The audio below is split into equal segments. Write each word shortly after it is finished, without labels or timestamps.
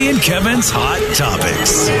Kevin's Hot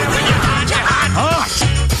Topics.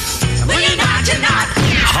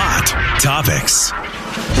 Hot Topics.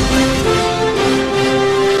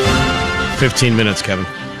 15 minutes, Kevin.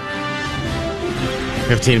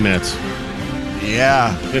 15 minutes.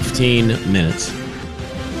 Yeah. 15 minutes.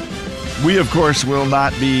 We, of course, will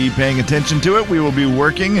not be paying attention to it. We will be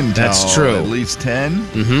working until That's true. At least 10.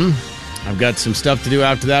 Mm-hmm. I've got some stuff to do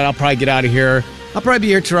after that. I'll probably get out of here. I'll probably be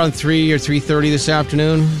here till around 3 or 3:30 this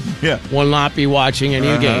afternoon. Yeah. Will not be watching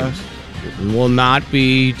any games. Will not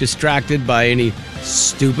be distracted by any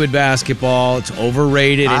stupid basketball. It's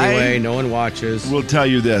overrated anyway. No one watches. We'll tell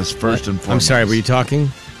you this first and foremost. I'm sorry, were you talking?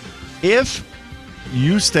 If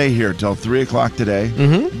you stay here till 3 o'clock today,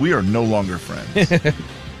 we are no longer friends.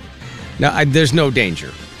 No, there's no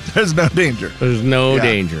danger. There's no danger. There's no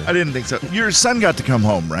danger. I didn't think so. Your son got to come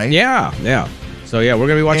home, right? Yeah. So, we're going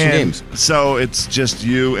to be watching games. So it's just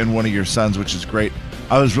you and one of your sons, which is great.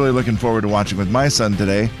 I was really looking forward to watching with my son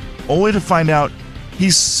today, only to find out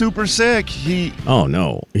he's super sick. Oh,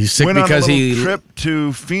 no. He's sick went because on a little trip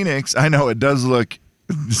to Phoenix. I know, it does look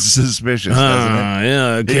suspicious, doesn't it?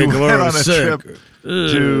 Yeah, He went on a sick. trip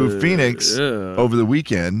to Phoenix over the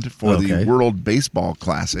weekend for the World Baseball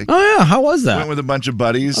Classic. Oh, yeah. How was that? Went with a bunch of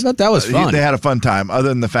buddies. I bet that was fun. They had a fun time, other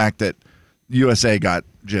than the fact that USA got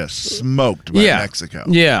just smoked by Mexico.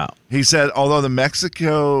 Yeah. He said, although the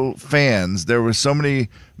Mexico fans, there were so many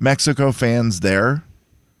Mexico fans there,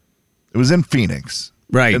 it was in Phoenix.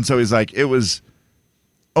 Right. And so he's like, it was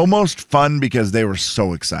almost fun because they were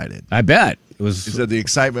so excited. I bet. He said the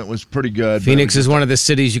excitement was pretty good. Phoenix is one of the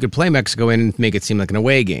cities you could play Mexico in and make it seem like an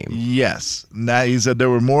away game. Yes. He said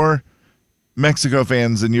there were more Mexico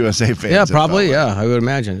fans than USA fans. Yeah, probably. Yeah, I would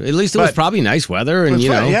imagine. At least it was probably nice weather, and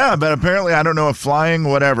Yeah, but apparently, I don't know if flying,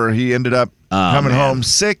 whatever, he ended up coming home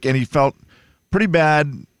sick, and he felt pretty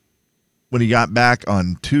bad when he got back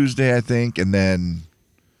on Tuesday, I think, and then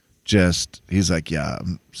he's like, yeah,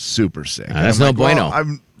 I'm super sick. That's no bueno. Well,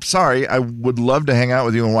 I'm sorry. I would love to hang out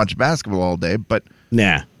with you and watch basketball all day, but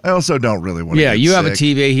nah. I also don't really want to get you have a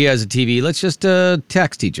sick. TV, he has a TV. Let's just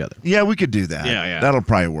text each other. Yeah, we could do that. Yeah. That'll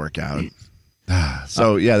probably work out.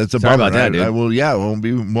 So that's a sorry bummer. about that, dude. I will. Yeah, won't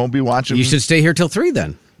be watching. You should stay here till 3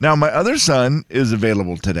 then. Now my other son is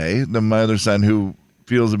available today. My other son who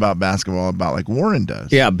feels about basketball about like Warren does.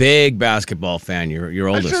 Yeah, big basketball fan. Your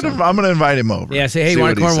oldest son. I'm going to invite him over. Yeah, say hey, you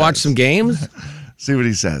want to come and watch some games? See what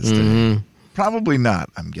he says. Today. Probably not.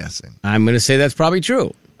 I'm guessing. I'm going to say that's probably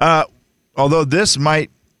true. Although this might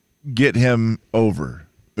get him over,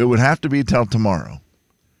 it would have to be till tomorrow.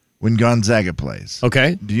 When Gonzaga plays.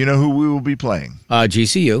 Okay. Do you know who we will be playing?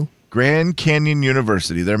 GCU. Grand Canyon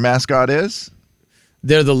University. Their mascot is?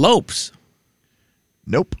 They're the Lopes.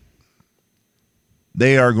 Nope.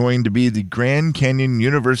 They are going to be the Grand Canyon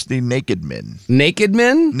University Nakedmen.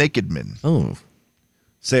 Nakedmen? Nakedmen. Oh.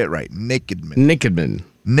 Say it right. Nakedmen. Nakedmen.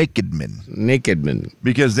 Nakedmen. Nakedmen.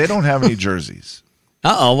 Because they don't have any jerseys.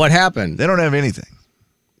 Uh-oh, what happened? They don't have anything.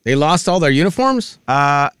 They lost all their uniforms?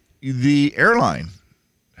 The airline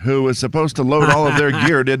who was supposed to load all of their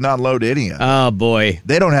gear did not load any of it. Oh, boy.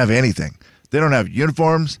 They don't have anything. They don't have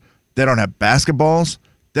uniforms. They don't have basketballs.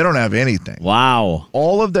 They don't have anything. Wow.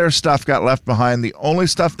 All of their stuff got left behind. The only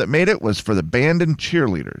stuff that made it was for the band and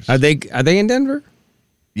cheerleaders. Are they in Denver?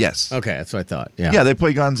 Yes. Okay, that's what I thought. Yeah. Yeah, they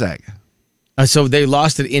play Gonzaga. So they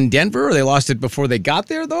lost it in Denver, or they lost it before they got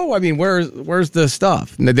there, though? I mean, where's the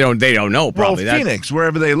stuff? They don't know, probably. Well, Phoenix,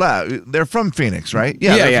 wherever they left. They're from Phoenix, right?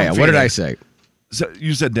 Yeah. What did I say? So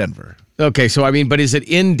you said Denver. Okay, so I mean, but is it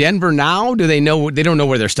in Denver now? Do they know? They don't know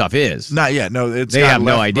where their stuff is. Not yet. No, they have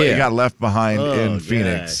no idea. It got left behind in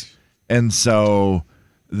Phoenix, gosh. And so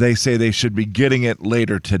they say they should be getting it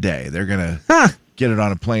later today. They're gonna get it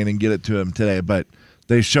on a plane and get it to them today, but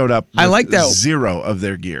they showed up with I like that. 0 of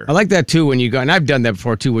their gear. I like that too when you go, and I've done that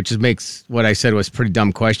before too, which makes what I said was a pretty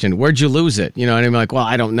dumb question. Where'd you lose it? And I'm like, well,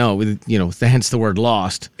 I don't know. Hence the word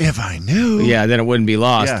lost. If I knew. Yeah, then it wouldn't be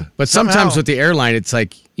lost. Yeah, but sometimes with the airline, it's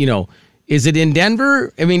like, is it in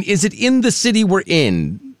Denver? I mean, is it in the city we're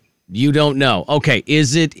in? You don't know. Okay,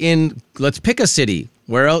 is it in, let's pick a city.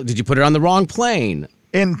 Where else? Did you put it on the wrong plane?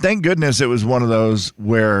 And thank goodness it was one of those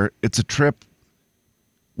where it's a trip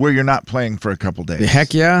where you're not playing for a couple days.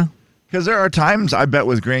 Heck yeah. Because there are times, I bet,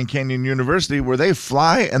 with Grand Canyon University where they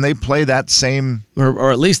fly and they play that same...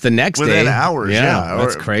 Or at least the next day. Within hours, yeah.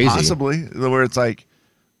 That's crazy. Possibly, where it's like,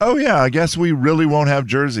 oh, yeah, I guess we really won't have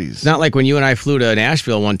jerseys. It's not like when you and I flew to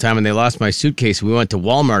Nashville one time and they lost my suitcase. We went to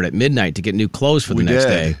Walmart at midnight to get new clothes for the next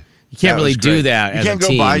day. You can't really do that as a team. You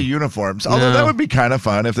can't go buy uniforms. Although that would be kind of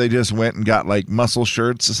fun if they just went and got like muscle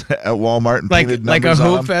shirts at Walmart and painted numbers like a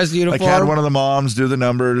on Hoop Fest uniform. Like had one of the moms do the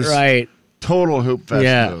numbers. Right. Total Hoop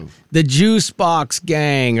Fest move. The Juice Box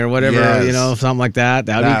Gang or whatever, Yes. something like that.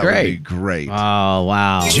 That would be great. Would be great. Oh,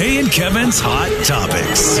 wow. Jay and Kevin's Hot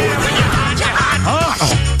Topics.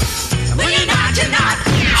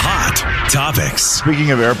 Hot Topics.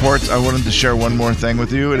 Speaking of airports, I wanted to share one more thing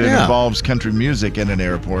with you. It involves country music in an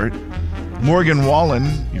airport. Morgan Wallen,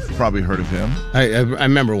 you've probably heard of him. I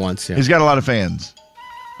remember once, yeah. He's got a lot of fans.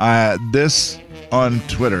 This on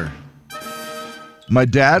Twitter. My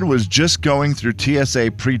dad was just going through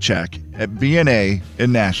TSA pre-check at BNA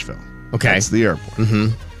in Nashville. Okay. That's the airport.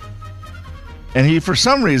 Mm-hmm. And he, for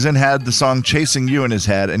some reason, had the song Chasing You in his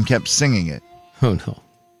head and kept singing it. Oh, no.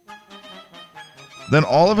 Then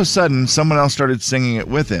all of a sudden, someone else started singing it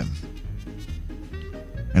with him.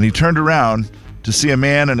 And he turned around to see a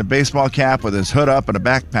man in a baseball cap with his hood up and a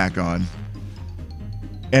backpack on.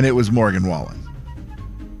 And it was Morgan Wallen.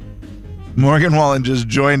 Morgan Wallen just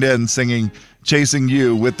joined in singing Chasing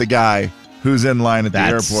You with the guy who's in line at the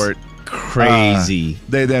airport. Crazy.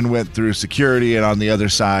 They then went through security, and on the other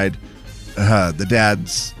side, the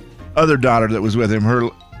dad's other daughter that was with him, her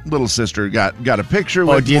little sister, got a picture with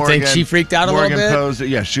Morgan. Oh, do you think she freaked out a little bit? Morgan posed.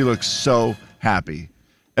 Yeah, she looks so happy.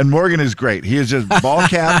 And Morgan is great. He is just ball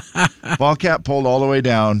cap pulled all the way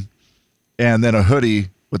down, and then a hoodie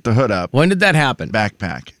with the hood up. When did that happen?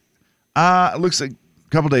 Backpack. It looks like a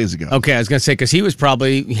couple days ago. Okay, I was going to say, because he was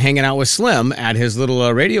probably hanging out with Slim at his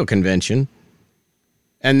little radio convention,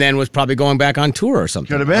 and then was probably going back on tour or something.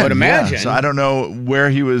 Could have been. I would imagine. Yeah. So I don't know where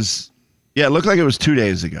he was. Yeah, it looked like it was 2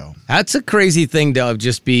 days ago. That's a crazy thing to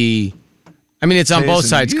just be. I mean, it's on both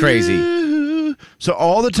sides crazy. So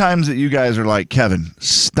all the times that you guys are like, Kevin,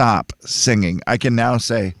 stop singing, I can now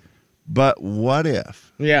say, but what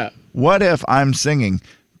if? Yeah. What if I'm singing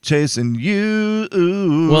Chasing You?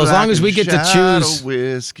 Well, as long as we get to choose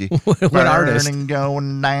whiskey, what artist. Burning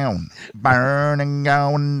going down,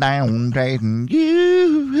 chasing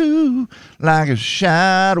you like a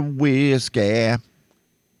shot of whiskey.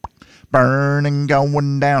 Burning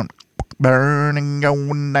going down,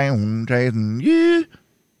 chasing you.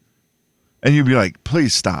 And you'd be like,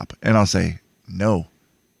 please stop. And I'll say, no,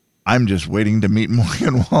 I'm just waiting to meet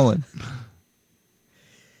Morgan Wallen.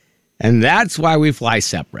 And that's why we fly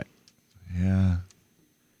separate. Yeah.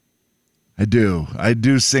 I do. I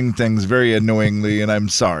do sing things very annoyingly, and I'm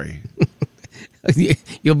sorry.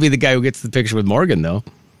 You'll be the guy who gets the picture with Morgan, though.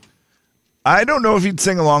 I don't know if he'd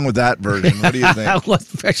sing along with that version. What do you think? Well,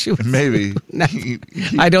 especially with- Maybe. No,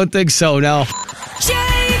 I don't think so, no. Jay,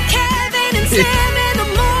 Kevin, and Sam in the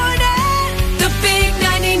morning. The big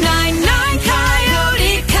 99.9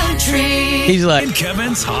 Coyote Country. He's like, And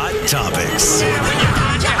Kevin's Hot Topics.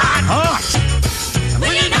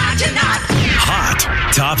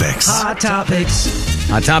 Hot Topics. Hot Topics.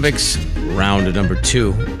 Hot Topics, round number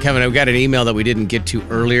 2. Kevin, I've got an email that we didn't get to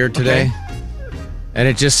earlier today. Okay. And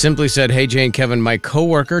it just simply said, hey, Jay and Kevin, my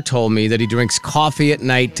coworker told me that he drinks coffee at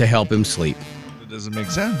night to help him sleep. It doesn't make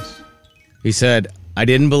sense. He said, I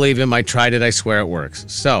didn't believe him. I tried it. I swear it works.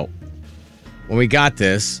 So when we got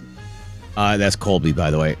this, that's Colby,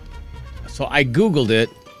 by the way. So I Googled it.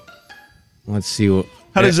 Let's see.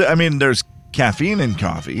 How does it? I mean, there's caffeine in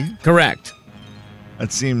coffee. Correct.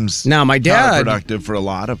 That seems Now, my dad- counterproductive for a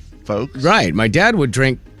lot of folks. Right. My dad would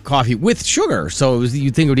drink coffee with sugar. So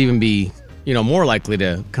you'd think it would even be, more likely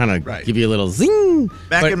to kind of give you a little zing.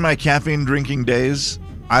 Back But- in my caffeine drinking days,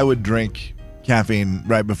 I would drink caffeine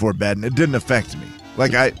right before bed, and it didn't affect me.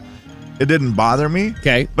 It didn't bother me.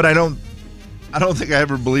 Okay. But I don't think I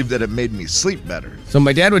ever believed that it made me sleep better. So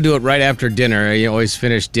my dad would do it right after dinner. He always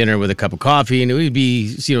finished dinner with a cup of coffee, and it would be,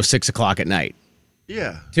 6 o'clock at night.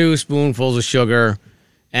 Yeah. 2 spoonfuls of sugar,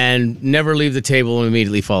 and never leave the table and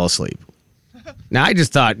immediately fall asleep. Now, I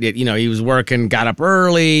just thought, he was working, got up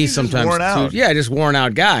early, He's sometimes. just worn out. Just worn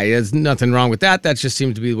out guy. There's nothing wrong with that. That just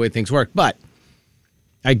seems to be the way things work. But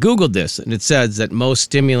I Googled this, and it says that most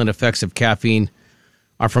stimulant effects of caffeine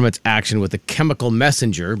are from its action with a chemical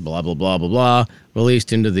messenger, blah, blah, blah, blah, blah,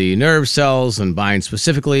 released into the nerve cells and bind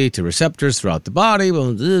specifically to receptors throughout the body.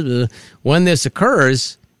 Blah, blah, blah. When this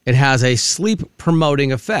occurs, it has a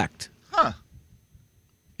sleep-promoting effect. Huh.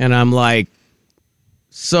 And I'm like,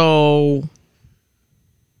 so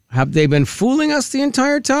have they been fooling us the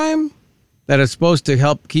entire time? That it's supposed to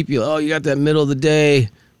help keep you, you got that middle of the day,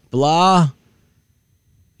 blah.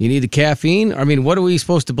 You need the caffeine? I mean, what are we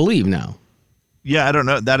supposed to believe now? Yeah, I don't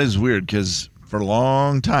know. That is weird because for a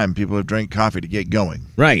long time, people have drank coffee to get going.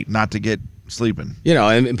 Right. Not to get sleeping.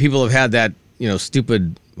 And people have had that,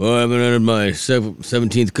 stupid, I haven't had my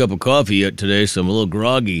 17th cup of coffee yet today, so I'm a little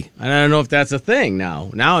groggy. I don't know if that's a thing now.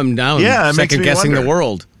 Now I'm Yeah, it makes me second-guessing the wonder.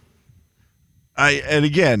 world. And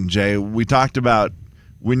again, Jay, we talked about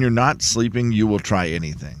when you're not sleeping, you will try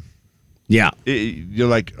anything. Yeah. You're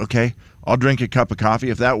like, okay, I'll drink a cup of coffee.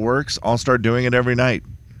 If that works, I'll start doing it every night.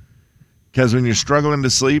 Because when you're struggling to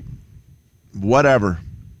sleep, whatever.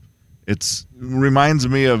 It reminds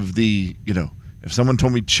me of if someone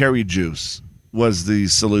told me cherry juice was the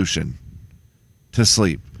solution to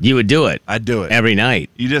sleep. You would do it. I'd do it. Every night.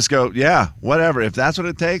 You just go, yeah, whatever. If that's what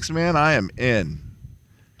it takes, man, I am in.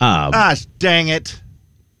 Gosh, dang it.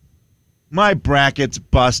 My bracket's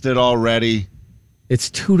busted already. It's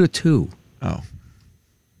 2-2. Oh.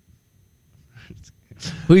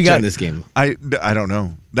 Who you got in this game? I don't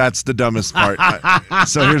know. That's the dumbest part.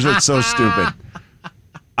 So here's what's so stupid.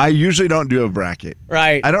 I usually don't do a bracket.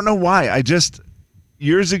 Right. I don't know why. I just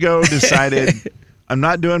years ago decided I'm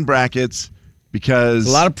not doing brackets because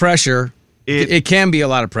a lot of pressure. It can be a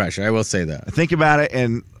lot of pressure. I will say that. I think about it,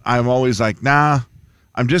 and I'm always like, nah,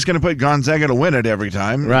 I'm just going to put Gonzaga to win it every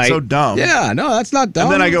time. Right. It's so dumb. Yeah, no, that's not dumb.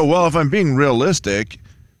 And then I go, well, if I'm being realistic,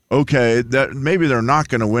 okay, that maybe they're not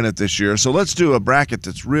going to win it this year, so let's do a bracket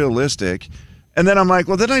that's realistic. And then I'm like,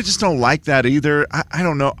 well, then I just don't like that either. I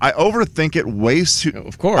don't know. I overthink it way too.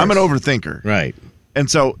 Of course. I'm an overthinker. Right. And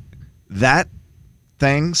so that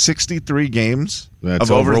thing, 63 games That's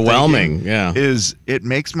of overwhelming. overthinking Yeah. it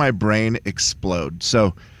makes my brain explode.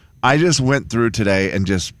 So I just went through today and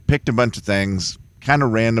just picked a bunch of things kind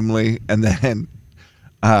of randomly and then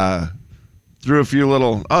threw a few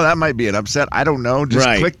little, that might be an upset. I don't know. Just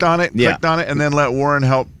clicked on it, and then let Warren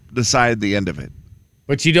help decide the end of it.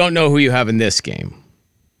 But you don't know who you have in this game.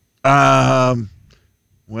 Well,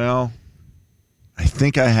 I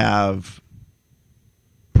think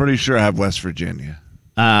pretty sure I have West Virginia.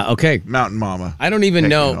 Okay. Mountain Mama. I don't even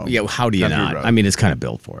know. Yeah, how do you Country not? road. I mean, it's kind of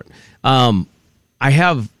built for it. I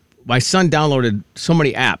have my son downloaded so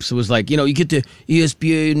many apps. It was like, you get the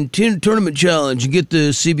ESPN Tournament Challenge, you get the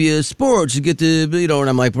CBS Sports, you get the, and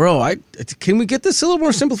I'm like, bro, can we get this a little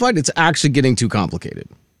more simplified? It's actually getting too complicated.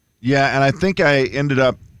 Yeah, and I think I ended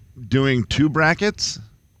up doing 2 brackets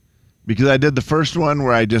because I did the first one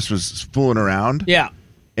where I just was fooling around. Yeah.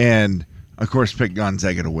 And, of course, picked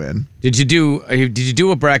Gonzaga to win. Did you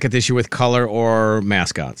do a bracket this year with color or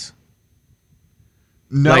mascots?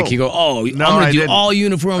 No. Like you go, I'm going to do all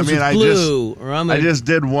uniforms with blue. I just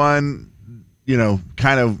did one,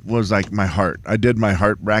 kind of was like my heart. I did my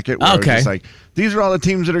heart bracket where I was just like, these are all the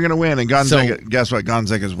teams that are going to win. And Gonzaga, guess what?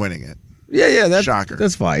 Gonzaga's winning it. Yeah, that's shocker.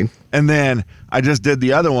 That's fine. And then I just did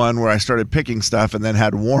the other one where I started picking stuff and then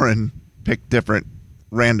had Warren pick different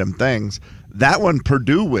random things. That one,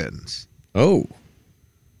 Purdue wins. Oh,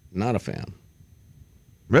 not a fan.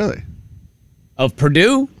 Really? Of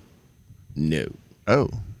Purdue? No. Oh.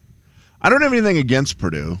 I don't have anything against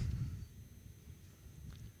Purdue.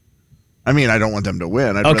 I mean, I don't want them to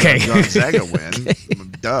win. I'd rather have Gonzaga win.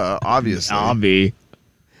 Duh, obviously.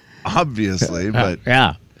 Obviously, but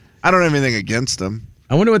yeah. I don't have anything against them.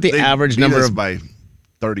 I wonder what the average beat number us of by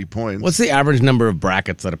 30 points. What's the average number of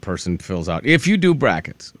brackets that a person fills out? If you do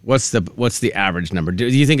brackets, what's the average number? Do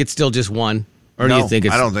you think it's still just one? Or do you think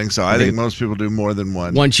it's I don't think so. I think most people do more than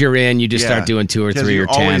one. Once you're in, you just start doing 2 or 3 or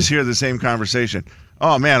 10. You always hear the same conversation.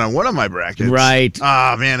 Oh, man, on one of my brackets. Right.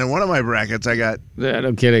 Oh, man, in one of my brackets, I got.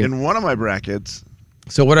 No kidding. In one of my brackets.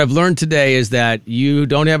 So what I've learned today is that you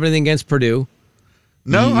don't have anything against Purdue.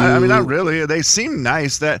 No, I mean, not really. They seem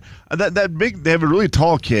nice. That big, they have a really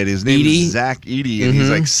tall kid. His name is Zach Edey, and he's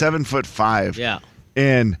like 7'5". Yeah.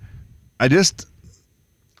 And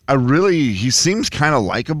he seems kind of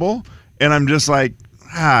likable. And I'm just like,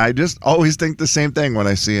 I just always think the same thing when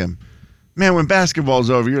I see him. Man, when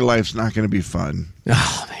basketball's over, your life's not going to be fun.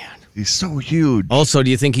 Oh, man. He's so huge. Also,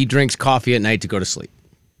 do you think he drinks coffee at night to go to sleep?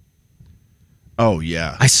 Oh,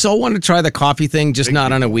 yeah. I so want to try the coffee thing, just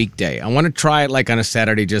not on a weekday. I want to try it like on a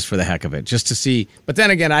Saturday just for the heck of it, just to see. But then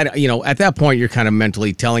again, at that point, you're kind of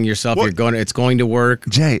mentally telling yourself it's going to work.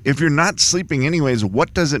 Jay, if you're not sleeping anyways,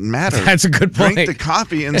 what does it matter? That's a good point. Drink the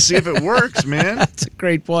coffee and see if it works, man. That's a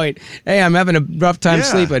great point. Hey, I'm having a rough time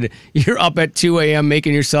sleeping. You're up at 2 a.m.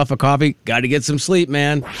 making yourself a coffee. Got to get some sleep,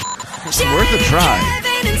 man. It's worth a try.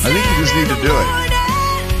 I think you just need to do it.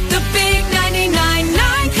 The big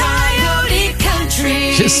 99.9 Coyote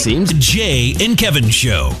Country. Just seems. Jay and Kevin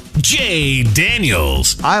Show. Jay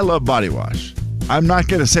Daniels. I love body wash. I'm not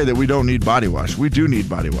going to say that we don't need body wash. We do need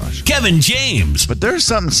body wash. Kevin James. But there's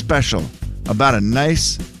something special about a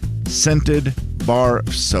nice scented bar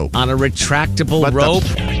of soap. On a retractable rope.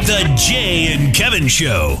 The Jay and Kevin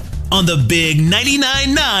Show on the big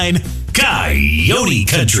 99.9 Coyote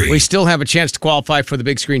Country. We still have a chance to qualify for the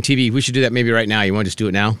big screen TV. We should do that maybe right now. You want to just do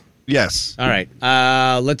it now? Yes. All right.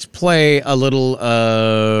 Let's play a little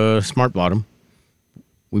Smart Bottom.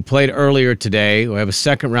 We played earlier today. We have a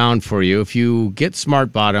second round for you. If you get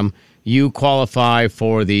Smart Bottom, you qualify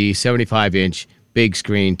for the 75-inch big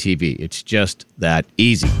screen TV. It's just that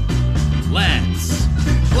easy. Let's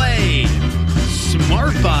play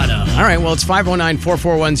Smart Bottom. All right, well, it's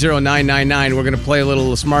 509-441-0999. We're going to play a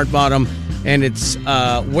little Smart Bottom, and it's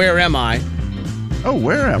Where Am I? Oh,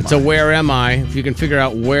 where am It's a Where Am I? If you can figure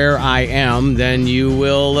out where I am, then you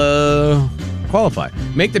will qualify.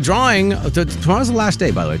 Make the drawing. Tomorrow's the last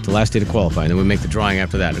day, by the way. The last day to qualify, and then we make the drawing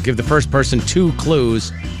after that. I'll give the first person 2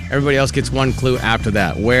 clues. Everybody else gets 1 clue after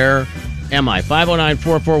that. Where am I?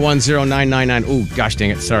 509-441-0999. Ooh, gosh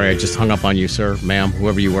dang it. Sorry, I just hung up on you, sir, ma'am,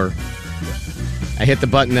 whoever you were. I hit the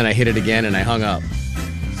button, then I hit it again, and I hung up.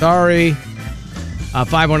 Sorry.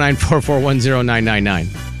 509-441-0999.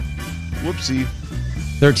 Whoopsie.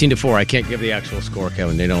 13-4. I can't give the actual score,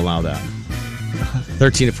 Kevin. They don't allow that.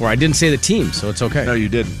 13-4. I didn't say the team, so it's okay. No, you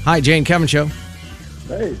didn't. Hi, Jay and Kevin Show.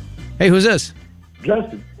 Hey, Hey, who's this?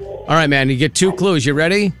 Justin. All right, man. You get 2 clues. You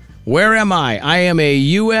ready? Where am I? I am a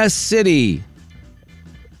U.S. city.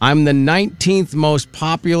 I'm the 19th most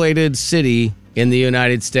populated city in the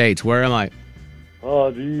United States. Where am I?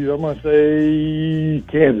 Oh, geez, I'm going to say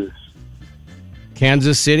Kansas.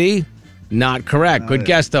 Kansas City? Not correct. Good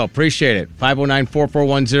guess, though. Appreciate it.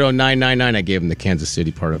 509-441-0999. I gave him the Kansas City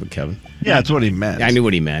part of it, Kevin. Yeah, that's what he meant. I knew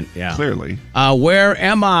what he meant. Yeah. Clearly. Where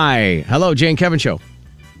am I? Hello, Jay and Kevin Show.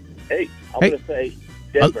 Hey, I'm Hey. going to say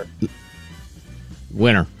Denver.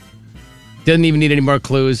 Winner. Doesn't even need any more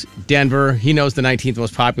clues. Denver. He knows the 19th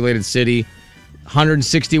most populated city.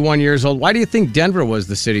 161 years old. Why do you think Denver was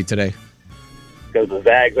the city today? Because the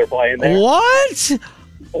Zags are playing there. What?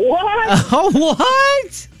 What? Oh,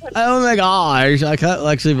 what? Oh, my gosh. I can't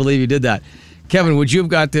actually believe you did that. Kevin, would you have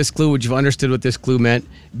got this clue? Would you have understood what this clue meant?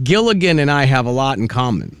 Gilligan and I have a lot in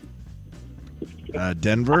common.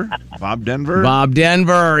 Denver? Bob Denver? Bob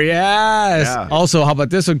Denver, yes. Yeah. Also, how about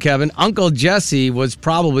this one, Kevin? Uncle Jesse was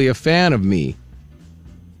probably a fan of me.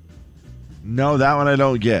 No, that one I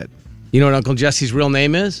don't get. You know what Uncle Jesse's real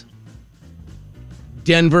name is?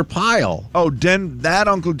 Denver Pyle. Oh, that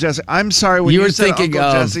Uncle Jesse. I'm sorry, when You you, were said thinking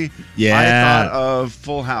Uncle of- Jesse, Yeah. I thought of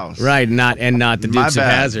Full House. Right, not the My Dukes of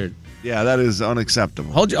bad. Hazzard. Yeah, that is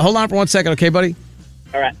unacceptable. Hold on for 1 second, okay, buddy?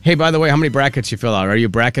 All right, Hey, by the way, how many brackets you fill out? Are you a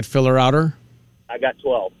bracket filler outer? I got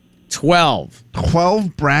 12. 12.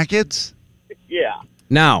 12 brackets? Yeah,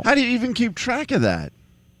 Now, How do you even keep track of that?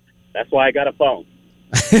 that's why I got a phone.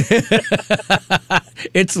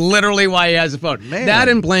 it's literally why he has a phone. Man. That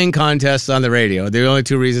and playing contests on the radio. They're the only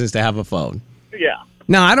 2 reasons to have a phone. Yeah.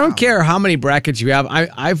 Now, I don't care how many brackets you have.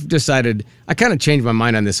 I've decided, I kind of changed my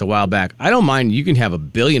mind on this a while back. I don't mind, you can have 1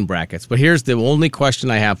 billion brackets, but here's the only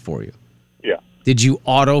question I have for you. Yeah. Did you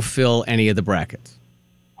autofill any of the brackets?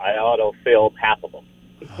 I auto-filled half of them.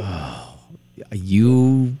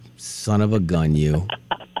 You son of a gun, you.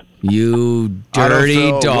 You dirty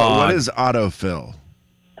Autofill. dog. What is autofill?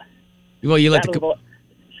 Well, you let That the...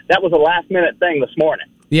 was a last-minute thing this morning.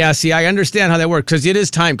 Yeah, see, I understand how that works because it is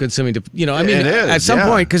time consuming to, I mean, It is, at some yeah.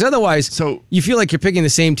 point, because otherwise, So- you feel like you're picking the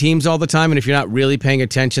same teams all the time, and if you're not really paying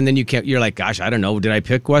attention, then you're like, gosh, I don't know, did I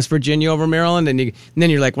pick West Virginia over Maryland? And then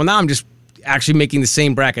you're like, well, now I'm just actually making the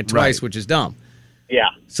same bracket twice, Right. which is dumb. Yeah.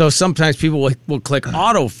 So sometimes people will click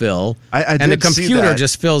autofill, I and the did see computer that.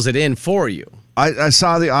 just fills it in for you. I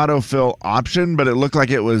saw the autofill option, but it looked like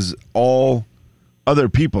it was all other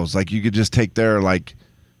people's. Like you could just take their like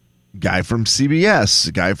guy from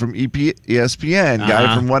CBS, guy from ESPN,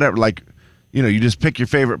 guy from whatever. Like, you just pick your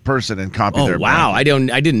favorite person and copy Oh their wow, bracket.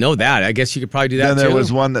 I didn't know that. I guess you could probably do that Then too. there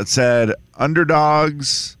was one that said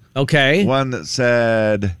underdogs, Okay. one that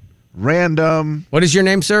said random. What is your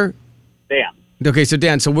name, sir? Damn. Okay, so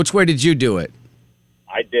Dan, so which way did you do it?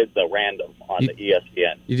 I did the random on the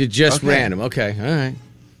ESPN. You did just Okay. random. Okay, all right.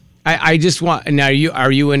 I just want now.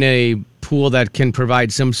 Are you in a pool that can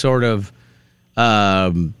provide some sort of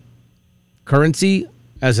currency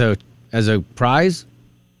as a prize?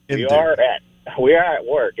 We are at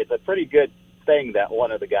work. It's a pretty good thing that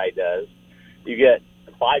one of the guy does. You get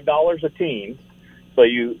 $5 a team, so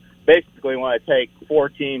you basically want to take 4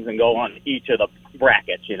 teams and go on each of the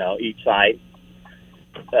brackets. Each side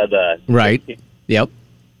of the Right. Yep.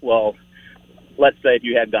 Well, let's say if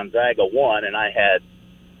you had Gonzaga 1 and I had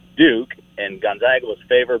Duke, and Gonzaga was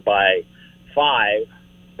favored by 5,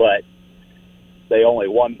 but they only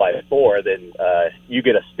won by 4, then you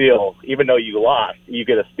get a steal. Even though you lost, you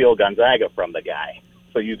get a steal Gonzaga from the guy.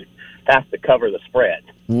 So you have to cover the spread.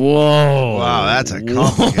 Whoa. Wow, that's a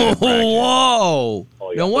complicated bracket. Whoa.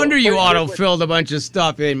 Oh, yeah. No wonder you Pretty good. auto-filled a bunch of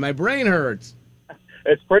stuff in. My brain hurts.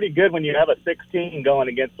 It's pretty good when you have a 16 going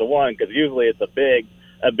against the 1, because usually it's a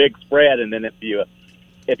big spread, and then if you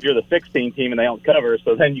if you're the 16 team and they don't cover,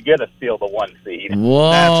 so then you get to steal the 1 seed.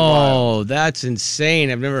 Whoa, that's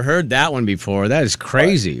insane. I've never heard that one before. That is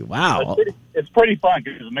crazy. Wow. It's pretty fun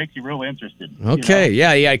because it makes you real interested. Okay,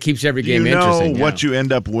 yeah, it keeps every game interesting. Do you know what you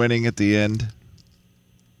end up winning at the end?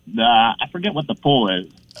 I forget what the pool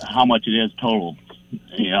is, how much it is total.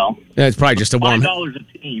 Yeah, it's probably just a warm $5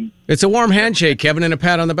 a team. It's a warm handshake, Kevin, and a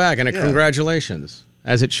pat on the back and a congratulations,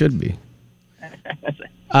 as it should be.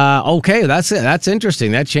 Okay, that's it. That's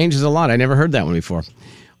interesting. That changes a lot. I never heard that one before.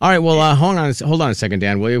 All right, well, hold on a second,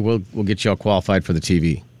 Dan. We'll get you all qualified for the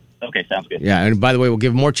TV. Okay, sounds good. Yeah, and by the way, we'll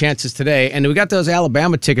give more chances today. And we got those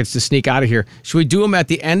Alabama tickets to sneak out of here. Should we do them at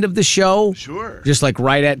the end of the show? Sure. Just like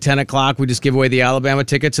right at 10 o'clock, we just give away the Alabama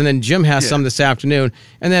tickets. And then Jim has some this afternoon.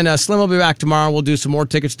 And then Slim will be back tomorrow. We'll do some more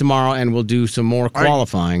tickets tomorrow, and we'll do some more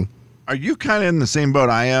qualifying. Are you kind of in the same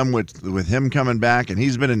boat I am with him coming back? And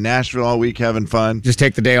he's been in Nashville all week having fun. Just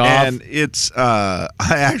take the day off? And it's, I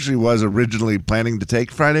actually was originally planning to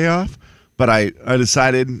take Friday off, but I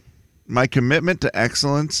decided my commitment to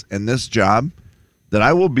excellence in this job that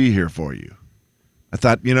I will be here for you. I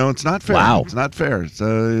thought, it's not fair. Wow. It's not fair.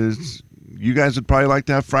 You guys would probably like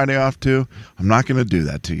to have Friday off too. I'm not going to do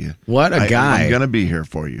that to you. What a guy. I'm going to be here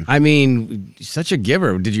for you. I mean, such a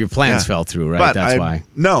giver. Did your plans fell through, right? But That's why.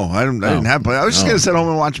 No, I didn't have plans. I was just going to sit home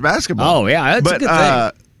and watch basketball. Oh, yeah. That's a good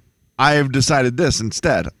thing. I have decided this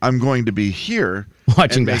instead. I'm going to be here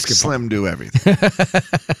watching and make basketball. Slim do everything.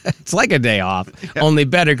 It's like a day off, only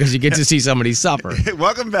better because you get to see somebody suffer.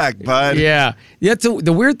 Welcome back, bud. Yeah.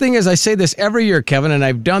 The weird thing is I say this every year, Kevin, and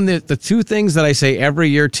I've done the two things that I say every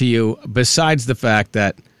year to you besides the fact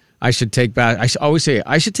that I should take back. I always say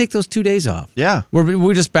I should take those 2 days off. Yeah.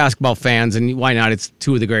 We're just basketball fans, and why not? It's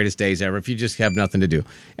two of the greatest days ever if you just have nothing to do.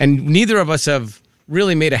 And neither of us have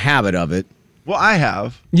really made a habit of it. Well, I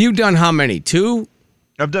have. You've done how many? 2?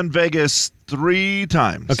 I've done Vegas 3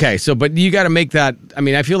 times. Okay, but you got to make that. I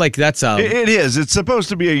mean, I feel like that's a. It is. It's supposed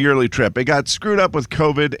to be a yearly trip. It got screwed up with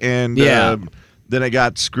COVID, and then it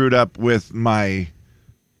got screwed up with my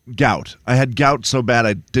gout. I had gout so bad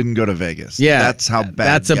I didn't go to Vegas. Yeah, that's how bad.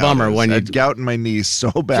 That's a bummer is. when I you had gout in my knees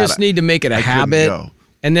so bad. Just need to make it a habit. Go.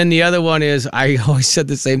 And then the other one is I always said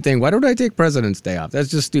the same thing. Why don't I take President's Day off? That's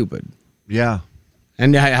just stupid. Yeah.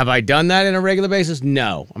 And have I done that on a regular basis?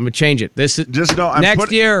 No. I'm going to change it. This is just no.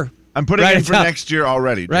 Next year. I'm putting in for next year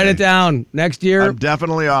already. Write it down. Next year. I'm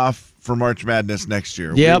definitely off for March Madness next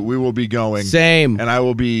year. Yep. We will be going. Same. And I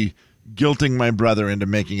will be guilting my brother into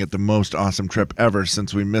making it the most awesome trip ever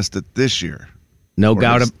since we missed it this year. No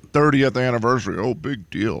doubt. 30th anniversary. Oh, big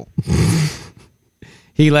deal.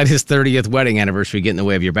 He let his 30th wedding anniversary get in the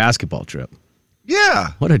way of your basketball trip.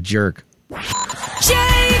 Yeah. What a jerk. Jay,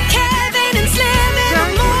 Kevin, and Slim in the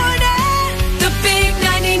morning. The big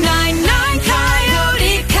 99.9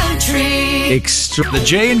 Coyote Country. The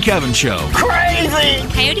Jay and Kevin Show.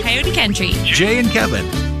 Coyote Country. Jay and Kevin.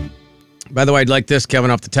 By the way, I'd like this,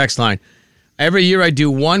 Kevin, off the text line. Every year I do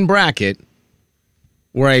one bracket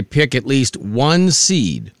where I pick at least one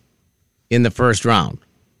seed in the first round.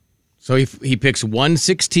 So he picks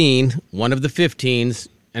 116, one of the 15s,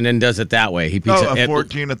 and then does it that way. He picks a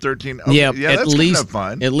 14, a 13. Oh, yeah, that's kind of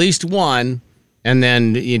fun. At least one, and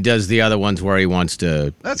then he does the other ones where he wants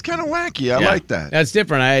to. That's kind of wacky. I like that. That's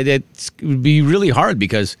different. It would be really hard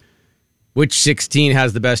because which 16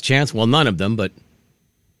 has the best chance? Well, none of them, but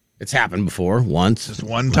it's happened before once. Just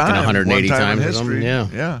one time. 180 one time times. in history.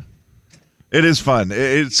 Yeah. It is fun.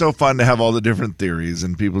 It's so fun to have all the different theories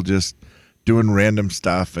and people just doing random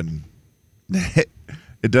stuff, and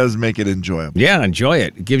it does make it enjoyable. Yeah, enjoy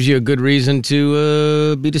it. It gives you a good reason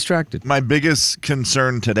to be distracted. My biggest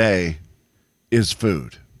concern today is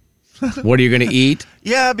food. What are you going to eat?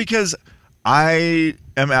 Yeah, because I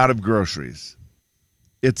am out of groceries.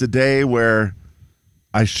 It's a day where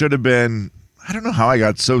I should have been, I don't know how I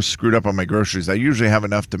got so screwed up on my groceries. I usually have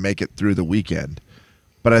enough to make it through the weekend.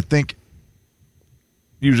 But I think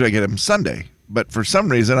usually I get them Sunday. But for some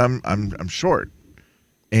reason I'm short.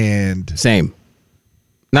 And same.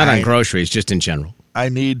 Not on groceries, just in general. I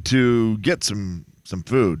need to get some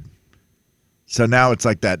food. So now it's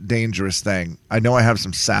like that dangerous thing. I know I have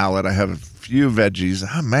some salad. I have a few veggies.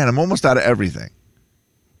 Oh, man, I'm almost out of everything.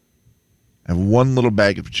 I have one little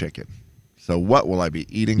bag of chicken. So what will I be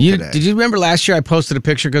eating today? Did you remember last year I posted a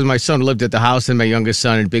picture because my son lived at the house and my youngest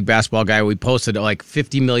son, a big basketball guy, we posted like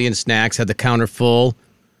 50 million snacks, had the counter full.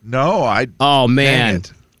 No, Oh, man. Dang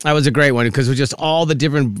it. That was a great one because it was just all the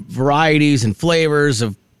different varieties and flavors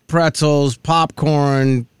of pretzels,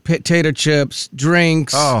 popcorn, potato chips,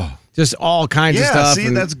 drinks. Oh. Just all kinds of Yeah, stuff. see,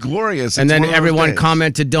 that's glorious. And It's then one of those everyone days.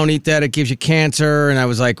 commented, "Don't eat that; it gives you cancer." And I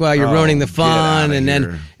was like, "Well, you're ruining the get fun." outta And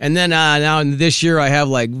here. then now this year I have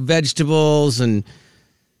like vegetables and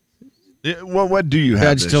Yeah, well, what do you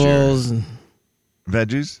have vegetables. this year?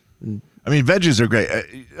 Veggies? I mean, veggies are great.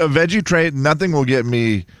 A veggie tray, nothing will get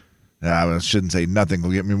me. I shouldn't say nothing will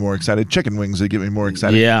get me more excited. Chicken wings will get me more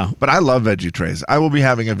excited. Yeah. But I love veggie trays. I will be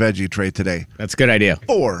having a veggie tray today. That's a good idea.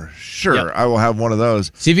 For sure. Yep. I will have one of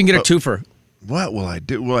those. See if you can get a twofer. What will I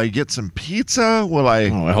do? Will I get some pizza? Will I?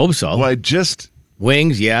 Oh, I hope so. Will I just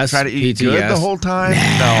Wings, yes. try to eat Pizza, good yes. the whole time? No,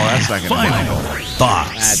 that's not going to Final happen.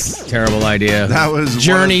 thoughts. That's a terrible idea. That was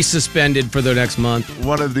Journey suspended for the next month.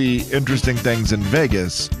 one of the interesting things in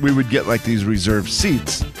Vegas. We would get like these reserved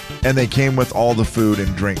seats, and they came with all the food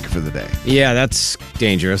and drink for the day. Yeah, that's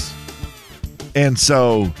dangerous. And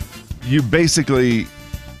so you basically,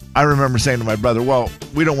 I remember saying to my brother, well,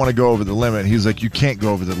 we don't want to go over the limit. He's like, you can't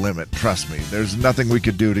go over the limit. Trust me. There's nothing we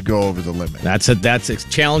could do to go over the limit. That's a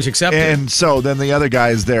challenge accepted. And so then the other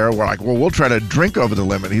guys there were like, well, we'll try to drink over the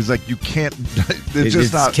limit. He's like, you can't. It's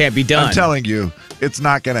just not. Can't be done. I'm telling you, it's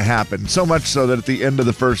not going to happen. So much so that at the end of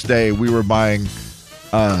the first day, we were buying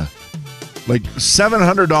like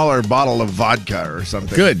 $700 bottle of vodka or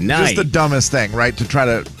something. Good night. Just the dumbest thing, right? To try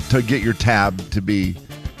to get your tab to be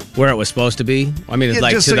Where it was supposed to be. I mean, it's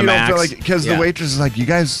like just to so the you max. don't feel like, because Yeah. the waitress is like, you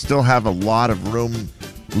guys still have a lot of room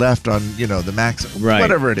left on, the max, Right.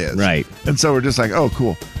 whatever it is. Right. And so we're just like, oh,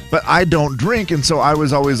 cool. But I don't drink, and so I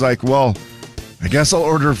was always like, well, I guess I'll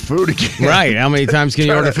order food again. Right. How many times can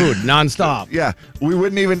you order food? Nonstop. Yeah, we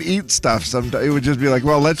wouldn't even eat stuff. Sometimes it would just be like,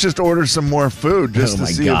 well, let's just order some more food just Oh to my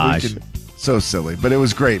see gosh. if we can. So silly, but it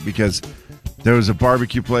was great because there was a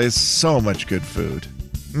barbecue place, so much good food.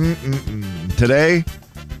 Today,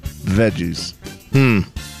 veggies.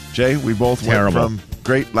 Jay, we both Terrible. went from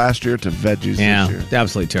great last year to veggies Yeah, this year.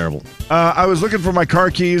 absolutely terrible. I was looking for my car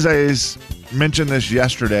keys. I mentioned this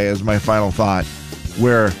yesterday as my final thought,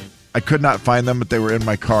 where I could not find them, but they were in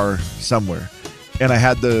my car somewhere. And I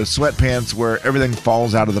had the sweatpants where everything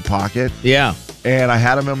falls out of the pocket. Yeah. And I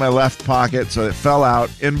had them in my left pocket, so it fell out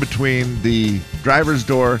in between the driver's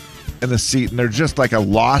door and the seat. And they're just like a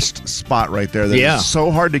lost spot right there. That Yeah. is so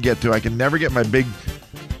hard to get to. I can never get my big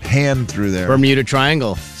hand through there. Bermuda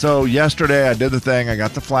Triangle. So yesterday I did the thing. I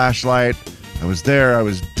got the flashlight. I was there. I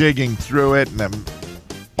was digging through it, and then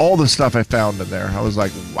all the stuff I found in there, I was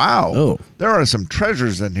like, wow, Oh. there are some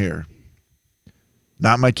treasures in here.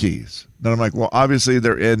 Not my keys. Then I'm like, well, obviously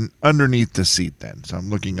they're in underneath the seat then. So I'm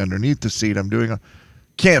looking underneath the seat.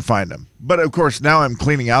 Can't find them. But of course, now I'm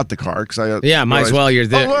cleaning out the car because I Yeah, might as realized, well. You're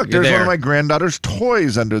there. Oh, look, You're there's one there. of my granddaughter's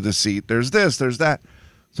toys under the seat. There's this, there's that.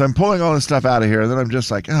 So I'm pulling all this stuff out of here. And then I'm just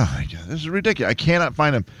like, oh my God, this is ridiculous. I cannot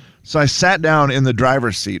find them. So I sat down in the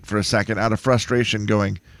driver's seat for a second out of frustration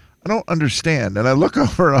going, I don't understand. And I look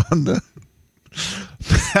over on the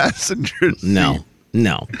passenger seat.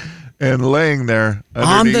 No. And laying there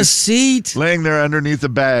On the seat. laying there underneath the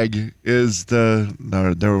bag is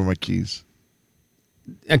no, there were my keys.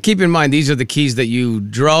 And keep in mind, these are the keys that you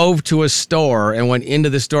drove to a store and went into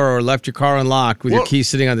the store or left your car unlocked with your Well- keys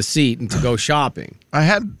sitting on the seat and to go shopping.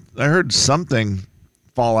 I heard something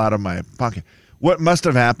fall out of my pocket. What must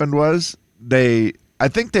have happened was I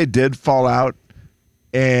think they did fall out,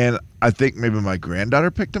 and I think maybe my granddaughter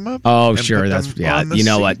picked them up. Oh, and sure. put That's them yeah. on the You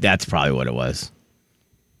know seat. what? That's probably what it was.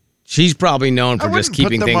 She's probably known I for just wouldn't put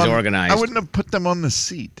keeping them things on- organized. I wouldn't have put them on the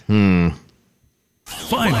seat.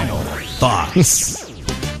 Final thoughts.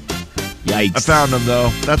 Yikes. I found them though.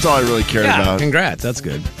 That's all I really cared yeah, about. congrats. That's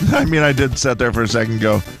good. I mean, I did sit there for a second and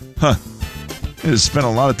go, huh. I just spent a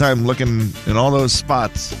lot of time looking in all those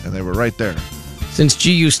spots, and they were right there. Since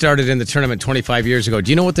GU started in the tournament 25 years ago, do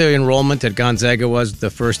you know what the enrollment at Gonzaga was the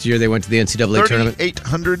first year they went to the NCAA tournament?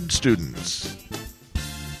 3,800 students.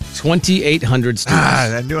 2,800 students.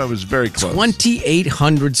 I knew I was very close.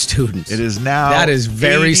 2,800 students. It is now. That is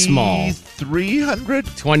very small. 300.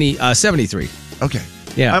 73. Okay.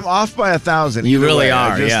 Yeah. I'm off by 1,000. You either really way.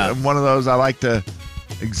 are, yeah. I'm one of those. I like to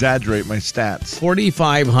exaggerate my stats.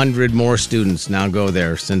 4,500 more students now go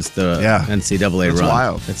there since the NCAA That's run.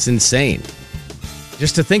 wild. That's insane.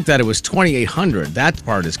 Just to think that it was 2,800, that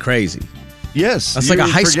part is crazy. Yes. That's you like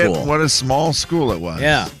a high forget school. What a small school it was.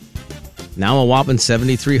 Yeah. Now a whopping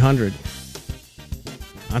 7,300.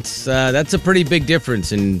 That's a pretty big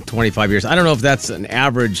difference in 25 years. I don't know if that's an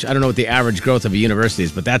average. I don't know what the average growth of a university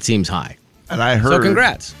is, but that seems high. And I heard. So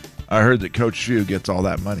congrats. I heard that Coach Shue gets all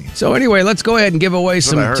that money. So anyway, let's go ahead and give away what I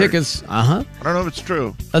some heard. tickets. I don't know if it's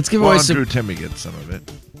true. Let's give well, away some. Andrew Timmy gets some of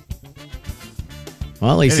it.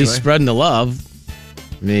 Well, at least he's Anyway. spreading the love.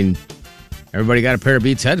 I mean, everybody got a pair of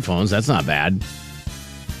Beats headphones. That's not bad.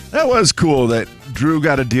 That was cool that Drew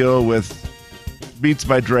got a deal with Beats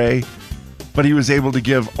by Dre, but he was able to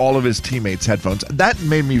give all of his teammates headphones. That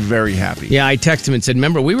made me very happy. Yeah, I texted him and said,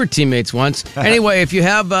 remember, we were teammates once. Anyway, if you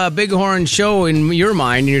have a Bighorn show in your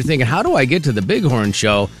mind and you're thinking, how do I get to the Bighorn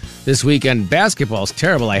show this weekend? Basketball's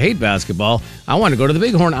terrible. I hate basketball. I want to go to the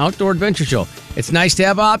Bighorn Outdoor Adventure Show. It's nice to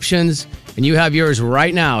have options, and you have yours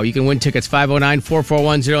right now. You can win tickets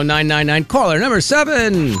 509-441-0999. Caller number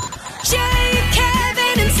 7. Jay